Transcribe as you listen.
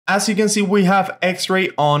As you can see, we have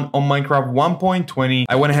Xray on Minecraft 1.20.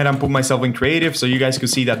 I went ahead and put myself in creative so you guys could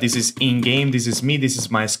see that this is in-game, this is me, this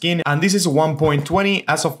is my skin, and this is 1.20.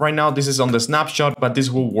 As of right now, this is on the snapshot, but this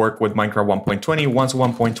will work with Minecraft 1.20 once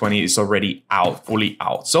 1.20 is already out, fully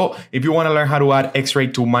out. So if you want to learn how to add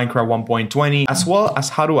Xray to Minecraft 1.20, as well as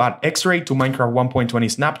how to add Xray to Minecraft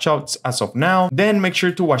 1.20 snapshots as of now, then make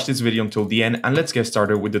sure to watch this video until the end and let's get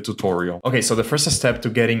started with the tutorial. Okay, so the first step to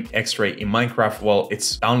getting Xray in Minecraft, well,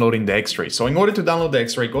 it's downloading the Xray. So in order to download the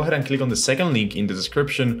Xray, go ahead and click on the second link in the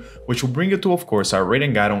description, which will bring you to, of course, our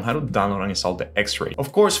written guide on how to download and install the Xray.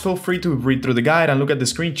 Of course, feel free to read through the guide and look at the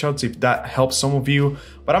screenshots if that helps some of you,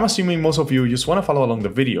 but I'm assuming most of you just want to follow along the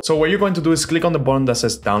video. So what you're going to do is click on the button that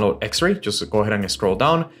says download Xray. Just go ahead and scroll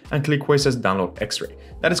down and click where it says download Xray.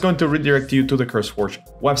 That is going to redirect you to the CurseForge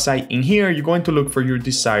website. In here, you're going to look for your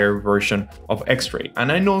desired version of Xray.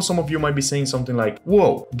 And I know some of you might be saying something like,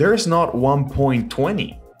 whoa, there's not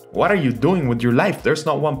 1.20. What are you doing with your life? There's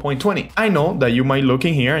not 1.20. I know that you might look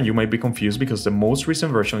in here and you might be confused because the most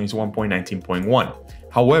recent version is 1.19.1.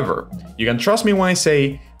 However, you can trust me when I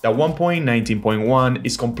say that 1.19.1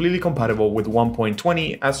 is completely compatible with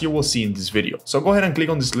 1.20, as you will see in this video. So go ahead and click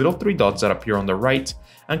on these little three dots that appear on the right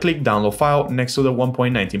and click download file next to the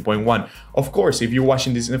 1.19.1. Of course, if you're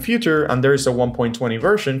watching this in the future and there is a 1.20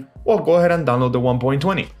 version, well, go ahead and download the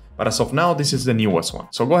 1.20. But as of now, this is the newest one.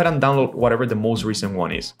 So go ahead and download whatever the most recent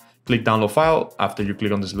one is. Click download file after you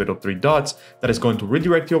click on these little three dots. That is going to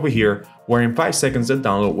redirect you over here, where in 5 seconds the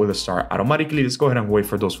download will start automatically. Let's go ahead and wait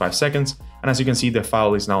for those 5 seconds. And as you can see, the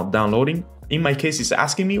file is now downloading. In my case, it's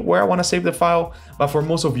asking me where I want to save the file, but for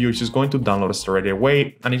most of you, it's just going to download straight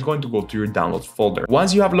away and it's going to go to your downloads folder.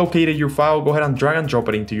 Once you have located your file, go ahead and drag and drop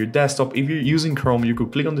it into your desktop. If you're using Chrome, you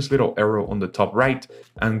could click on this little arrow on the top right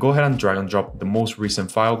and go ahead and drag and drop the most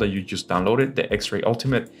recent file that you just downloaded, the Xray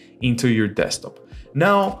Ultimate, into your desktop.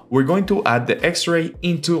 Now we're going to add the Xray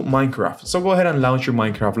into Minecraft. So go ahead and launch your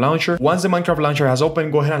Minecraft launcher. Once the Minecraft launcher has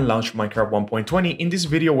opened, go ahead and launch Minecraft 1.20. In this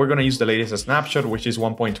video, we're going to use the latest snapshot, which is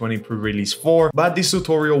 1.20 pre-release 4, but this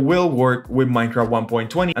tutorial will work with Minecraft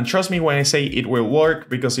 1.20. And trust me when I say it will work,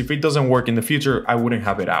 because if it doesn't work in the future, I wouldn't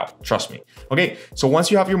have it out. Trust me. Okay, so once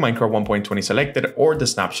you have your Minecraft 1.20 selected, or the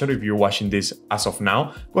snapshot, if you're watching this as of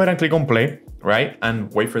now, go ahead and click on play, right?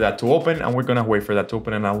 And wait for that to open. And we're going to wait for that to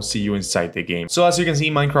open and I will see you inside the game. So as you can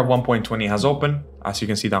see, Minecraft 1.20 has opened. As you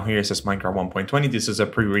can see down here, it says Minecraft 1.20. This is a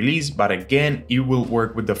pre-release, but again, it will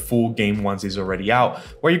work with the full game once it's already out.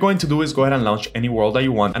 What you're going to do is go ahead and launch any world that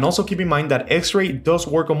you want. And also keep in mind that Xray does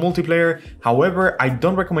work on multiplayer. However, I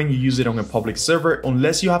don't recommend you use it on a public server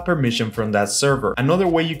unless you have permission from that server. Another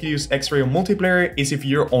way you can use Xray on multiplayer is if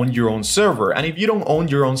you're on your own server. And if you don't own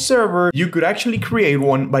your own server, you could actually create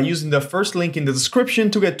one by using the first link in the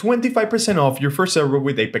description to get 25% off your first server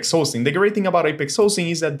with Apex Hosting. The great thing about Apex Hosting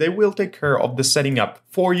is that they will take care of the setting up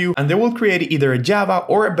for you and they will create either a Java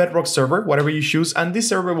or a Bedrock server, whatever you choose, and this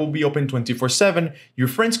server will be open 24/7. Your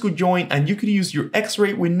friends could join and you could use your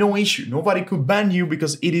Xray with no issue. Nobody could ban you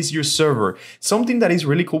because it is your server. Something that is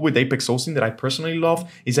really cool with Apex Hosting that I personally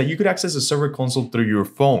love is that you could access the server console through your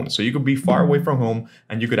phone. So you could be far away from home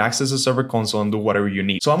and you could access the server console and do whatever you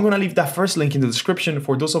need. So I'm going to leave that first link in the description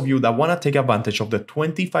for those of you that want to take advantage of the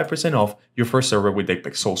 25% off your first server with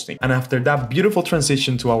Apex Hosting. And after that beautiful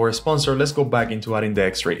transition to our sponsor, let's go back into adding the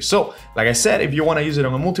Xray. So like I said, if you want to use it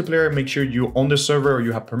on a multiplayer, make sure you own the server or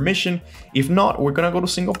you have permission. If not, we're going to go to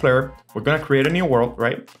single player. We're going to create a new world,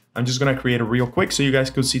 right? I'm just going to create it real quick so you guys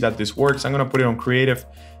could see that this works. I'm going to put it on creative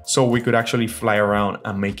so we could actually fly around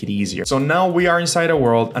and make it easier. So now we are inside a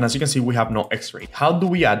world and as you can see, we have no Xray. How do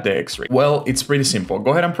we add the Xray? Well, it's pretty simple.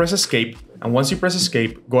 Go ahead and press escape. And once you press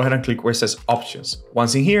escape, go ahead and click where it says options.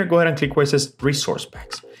 Once in here, go ahead and click where it says resource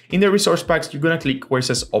packs. In the resource packs, you're going to click where it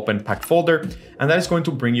says open pack folder, and that is going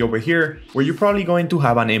to bring you over here where you're probably going to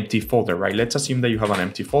have an empty folder, right? Let's assume that you have an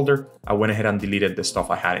empty folder. I went ahead and deleted the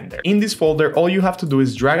stuff I had in there. In this folder, all you have to do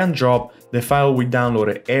is drag and drop the file we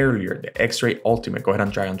downloaded earlier, the Xray Ultimate. Go ahead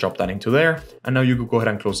and drag and drop that into there. And now you could go ahead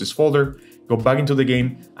and close this folder, go back into the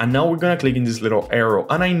game. And now we're going to click in this little arrow.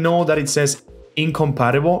 And I know that it says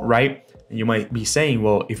incompatible, right? You might be saying,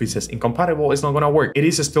 well, if it says incompatible, it's not going to work. It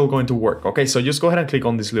is still going to work. Okay, so just go ahead and click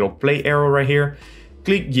on this little play arrow right here.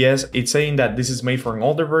 Click yes. It's saying that this is made for an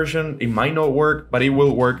older version. It might not work, but it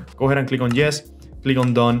will work. Go ahead and click on yes, click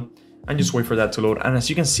on done, and just wait for that to load. And as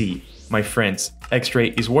you can see, my friends,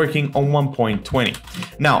 Xray is working on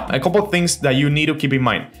 1.20. Now, a couple of things that you need to keep in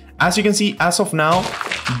mind. As you can see, as of now,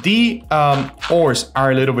 the ores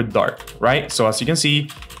are a little bit dark, right? So as you can see,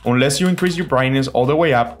 unless you increase your brightness all the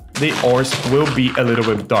way up, the ores will be a little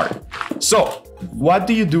bit dark. So what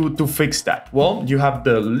do you do to fix that? Well, you have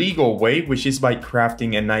the legal way, which is by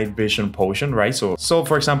crafting a night vision potion, right? So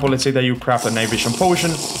for example, let's say that you craft a night vision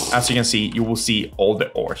potion. As you can see, you will see all the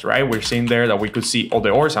ores, right? We're seeing there that we could see all the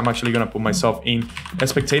ores. I'm actually gonna put myself in a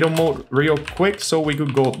spectator mode real quick so we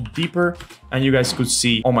could go deeper and you guys could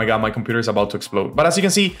see. Oh my God, my computer is about to explode. But as you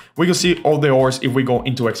can see, we can see all the ores if we go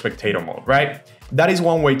into a spectator mode, right? That is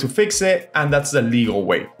one way to fix it, and that's the legal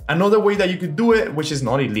way. Another way that you could do it, which is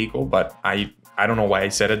not illegal, but I don't know why I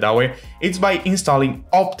said it that way, it's by installing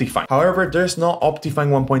Optifine. However, there's no Optifine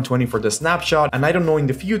 1.20 for the snapshot, and I don't know in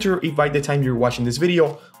the future if by the time you're watching this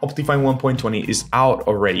video, Optifine 1.20 is out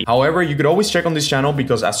already. However, you could always check on this channel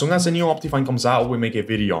because as soon as a new Optifine comes out, we make a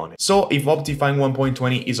video on it. So if Optifine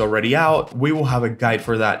 1.20 is already out, we will have a guide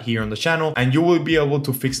for that here on the channel, and you will be able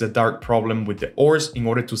to fix the dark problem with the ores in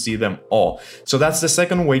order to see them all. So that's the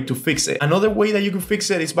second way to fix it. Another way that you can fix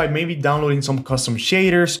it is by maybe downloading some custom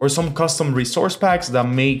shaders or some custom resource packs that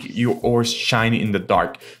make your ores shine in the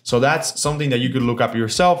dark. So that's something that you could look up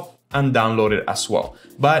yourself and download it as well.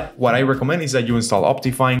 But what I recommend is that you install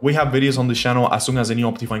Optifine. We have videos on the channel. As soon as a new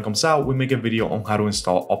Optifine comes out, we make a video on how to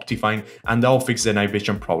install Optifine, and that will fix the night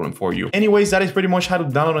vision problem for you. Anyways, that is pretty much how to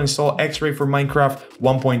download and install Xray for Minecraft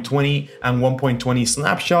 1.20 and 1.20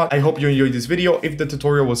 snapshot. I hope you enjoyed this video. If the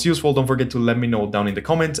tutorial was useful, don't forget to let me know down in the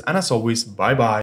comments. And as always, bye bye.